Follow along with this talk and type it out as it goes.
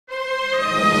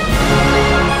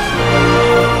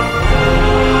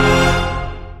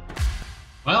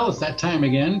that time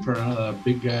again for another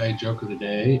big guy joke of the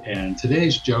day. And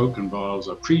today's joke involves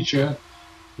a preacher,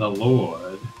 the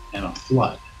Lord, and a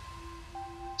flood.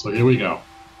 So here we go.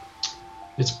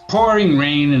 It's pouring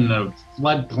rain in the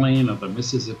floodplain of the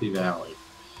Mississippi Valley,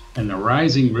 and the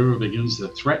rising river begins to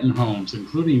threaten homes,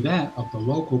 including that of the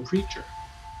local preacher.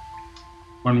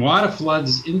 When water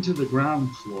floods into the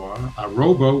ground floor, a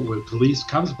rowboat with police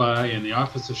comes by and the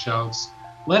officer shouts,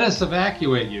 "Let us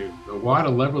evacuate you. The water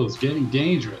level is getting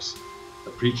dangerous."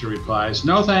 The preacher replies,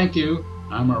 "No, thank you.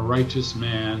 I'm a righteous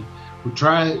man who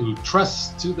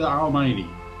trusts to the Almighty,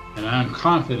 and I'm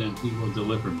confident He will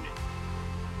deliver me."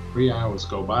 3 hours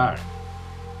go by,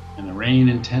 and the rain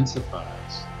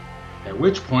intensifies, at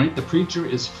which point the preacher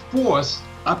is forced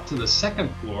up to the second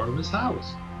floor of his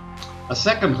house. A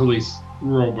second police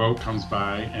rowboat comes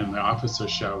by, and the officer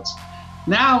shouts,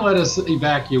 "Now let us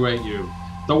evacuate you.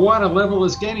 The water level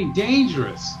is getting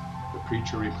dangerous." The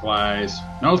preacher replies,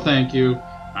 "No, thank you.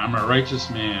 I'm a righteous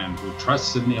man who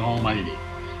trusts in the Almighty,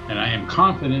 and I am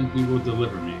confident He will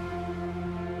deliver me."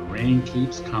 The rain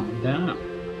keeps coming down,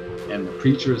 and the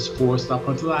preacher is forced up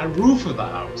onto the roof of the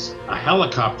house. A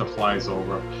helicopter flies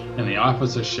over, and the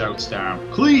officer shouts down,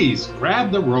 "Please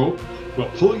grab the rope. We'll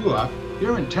pull you up.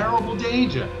 You're in terrible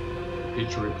danger." The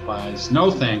preacher replies,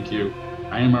 "No, thank you.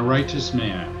 I am a righteous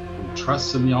man who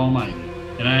trusts in the Almighty,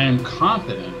 and I am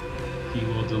confident He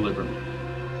will deliver me."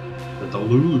 The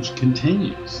deluge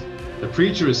continues. The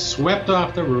preacher is swept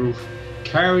off the roof,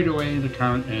 carried away in the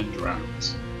current, and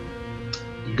drowns.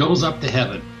 He goes up to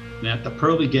heaven, and at the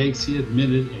pearly gates he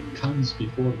admitted and comes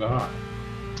before God.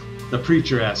 The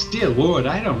preacher asks, "Dear Lord,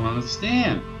 I don't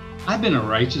understand. I've been a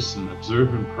righteous and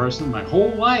observant person my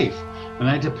whole life, and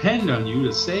I depend on you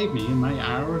to save me in my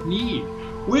hour of need.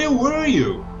 Where were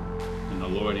you?" And the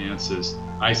Lord answers,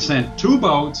 "I sent 2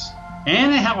 boats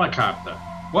and a helicopter.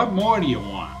 What more do you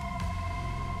want?"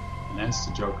 And that's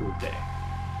the joke of the day.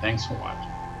 Thanks for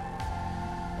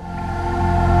watching.